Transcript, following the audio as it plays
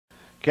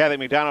Kathy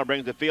McDonald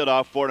brings the field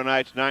off for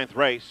tonight's 9th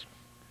race.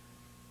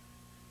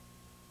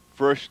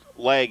 First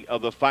leg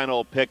of the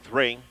final pick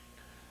 3.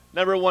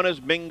 Number 1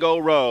 is Mingo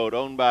Road,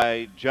 owned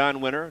by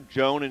John Winter,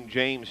 Joan and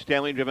James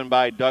Stanley, driven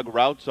by Doug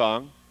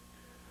Routzong.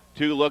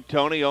 2, Look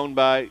Tony, owned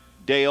by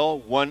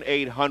Dale,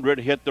 1-800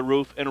 Hit the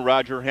Roof, and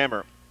Roger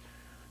Hammer.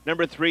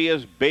 Number 3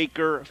 is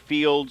Baker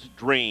Field's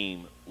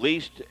Dream,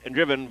 leased and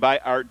driven by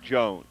Art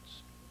Jones.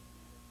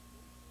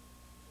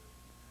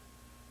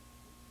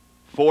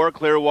 4,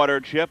 Clearwater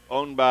Chip,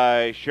 owned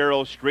by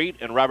Cheryl Street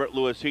and Robert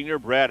Lewis Sr.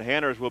 Brad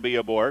Hanners will be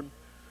aboard.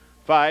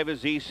 5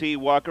 is E.C.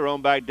 Walker,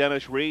 owned by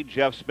Dennis Reed,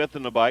 Jeff Smith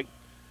in the bike.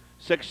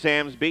 6,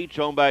 Sam's Beach,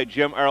 owned by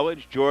Jim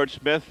Arledge, George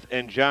Smith,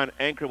 and John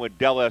Ankrum with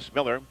Del S.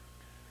 Miller.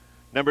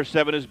 Number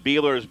 7 is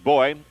Beeler's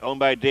Boy, owned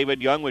by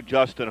David Young with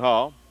Justin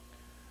Hall.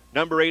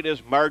 Number 8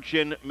 is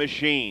Marchin'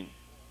 Machine,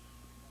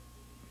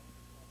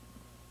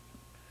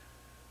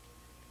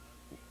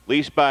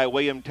 leased by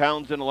William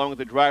Townsend along with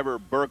the driver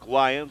Burke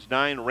Lyons.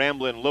 9,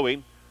 Ramblin'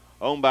 Louie,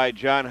 owned by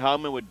John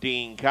Hellman with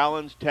Dean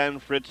Collins. 10,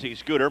 Fritzy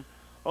Scooter,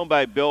 owned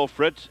by Bill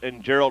Fritz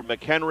and Gerald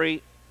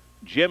McHenry.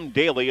 Jim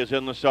Daly is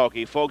in the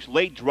sulky. Folks,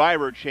 late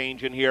driver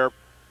change in here.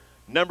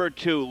 Number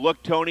 2,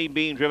 Look Tony,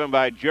 being driven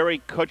by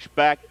Jerry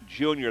Kutchback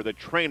Jr. The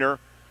trainer,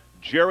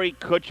 Jerry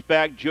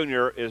Kutchback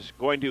Jr., is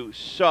going to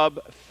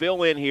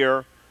fill in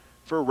here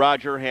for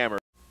Roger Hammer.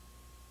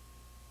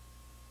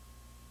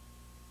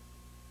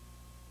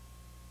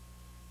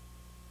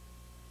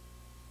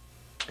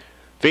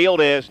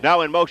 Field is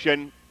now in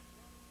motion.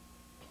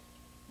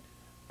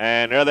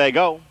 And there they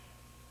go.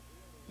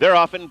 They're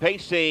off and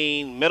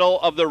pacing. Middle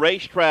of the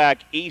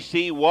racetrack.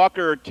 E.C.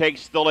 Walker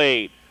takes the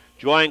lead.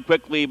 Joined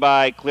quickly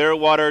by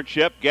Clearwater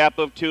Chip. Gap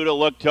of 2 to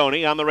Look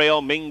Tony. On the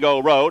rail,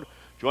 Mingo Road.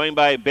 Joined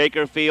by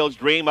Bakerfield's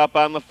Dream up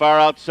on the far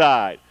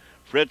outside.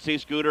 Fritzy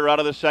Scooter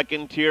out of the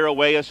second tier.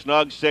 Away a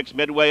snug 6.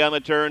 Midway on the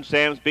turn.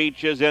 Sam's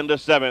Beach is into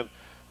 7th.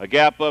 A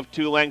gap of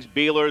 2 lengths.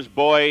 Beeler's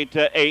Boy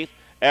to 8th.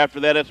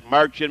 After that, it's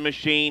Marchin'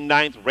 Machine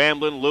 9th.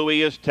 Ramblin'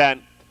 Louie is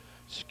 10th.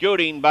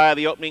 Scooting by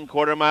the opening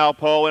quarter-mile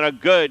pole in a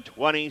good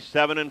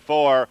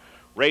 27-4.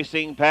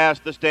 Racing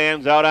past the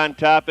stands out on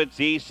top, it's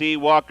E.C.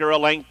 Walker a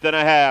length and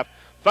a half.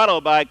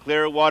 Followed by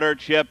Clearwater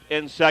Chip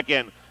in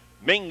second.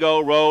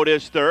 Mingo Road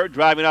is third.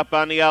 Driving up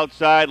on the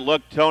outside,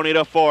 Look Tony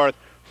to 4th.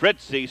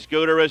 Fritzy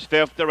Scooter is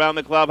 5th around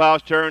the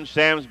clubhouse turn.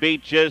 Sam's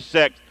Beach is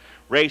 6th.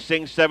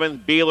 Racing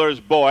 7th, Beeler's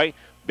Boy.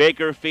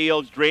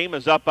 Bakerfield's Dream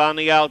is up on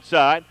the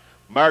outside.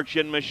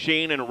 Marchin'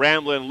 Machine and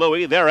Ramblin'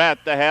 Louie, they're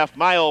at the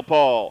half-mile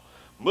pole.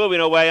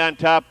 Moving away on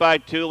top by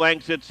 2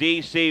 lengths, it's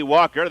E.C.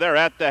 Walker. They're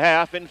at the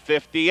half in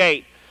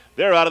 58.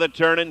 They're out of the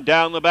turn and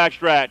down the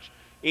backstretch.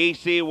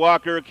 E.C.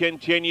 Walker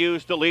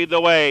continues to lead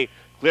the way.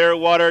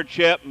 Clearwater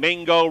Chip,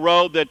 Mingo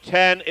Road, the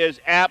 10 is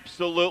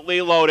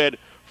absolutely loaded.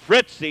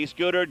 Fritzy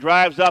Scooter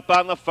drives up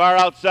on the far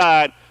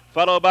outside,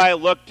 followed by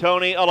Look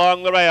Tony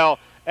along the rail.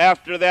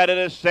 After that, it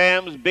is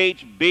Sam's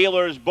Beach,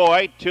 Beeler's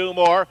Boy, 2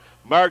 more.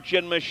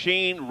 Marchin'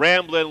 Machine,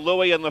 Ramblin'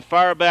 Louie in the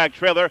far back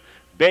trailer.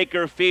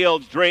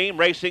 Bakerfield's Dream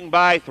racing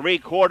by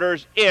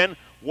 3/4 in,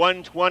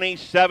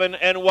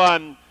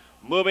 127-1.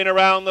 Moving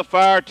around the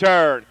far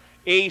turn.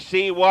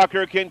 E.C.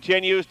 Walker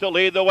continues to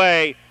lead the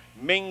way.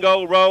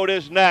 Mingo Road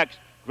is next.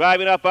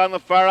 Driving up on the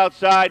far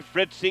outside,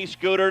 Fritzy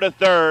Scooter to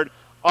 3rd.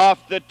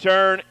 Off the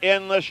turn,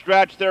 in the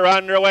stretch, they're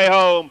on their way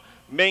home.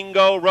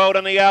 Mingo Road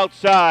on the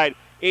outside.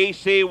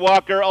 E.C.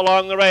 Walker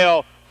along the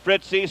rail.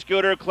 Fritzy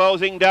Scooter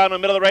closing down the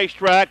middle of the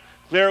racetrack.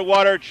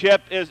 Clearwater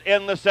Chip is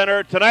in the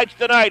center. Tonight's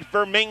the night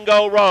for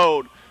Mingo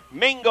Road.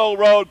 Mingo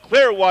Road,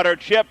 Clearwater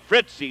Chip,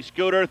 Fritzy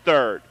Scooter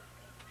 3rd.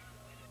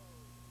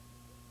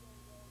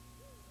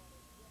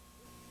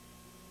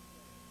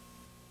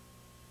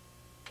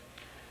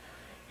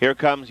 Here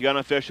comes the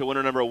unofficial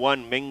winner, number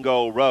 1,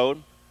 Mingo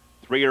Road.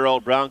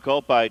 3-year-old brown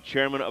colt by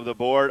chairman of the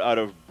board out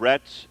of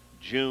Brett's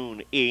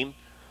June E.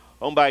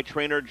 Owned by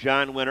trainer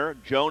John Winter,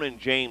 Joan and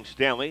James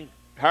Stanley.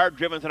 Hard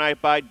driven tonight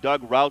by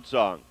Doug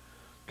Routzong.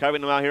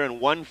 Covering them out here in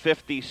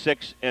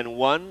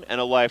 156-1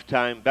 and a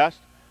lifetime best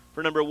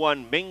for number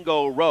 1,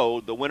 Mingo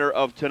Road, the winner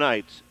of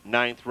tonight's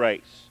 9th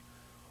race.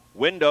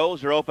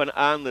 Windows are open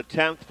on the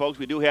 10th. Folks,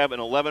 we do have an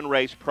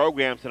 11-race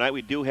program tonight.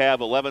 We do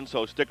have 11,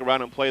 so stick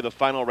around and play the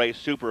final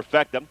race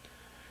superfecta.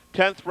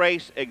 10th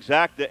race,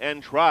 Exacta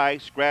and Try.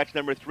 Scratch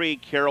number 3,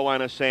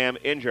 Carolina Sam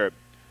injured.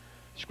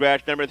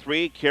 Scratch number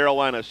 3,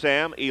 Carolina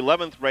Sam.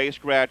 11th race,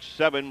 scratch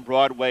 7,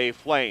 Broadway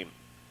Flame.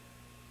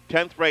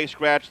 10th race,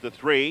 scratch the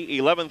 3.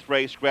 11th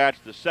race, scratch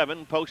the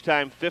 7. Post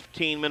time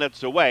 15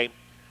 minutes away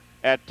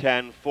at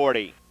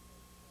 10:40.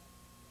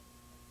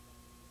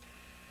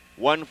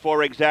 1 for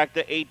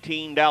Exacta,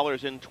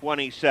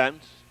 $18.20.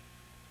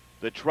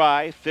 The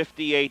Try,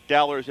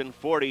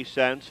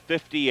 $58.40,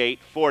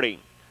 $58.40.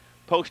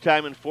 Post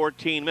time in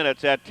 14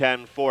 minutes at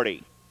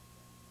 10:40.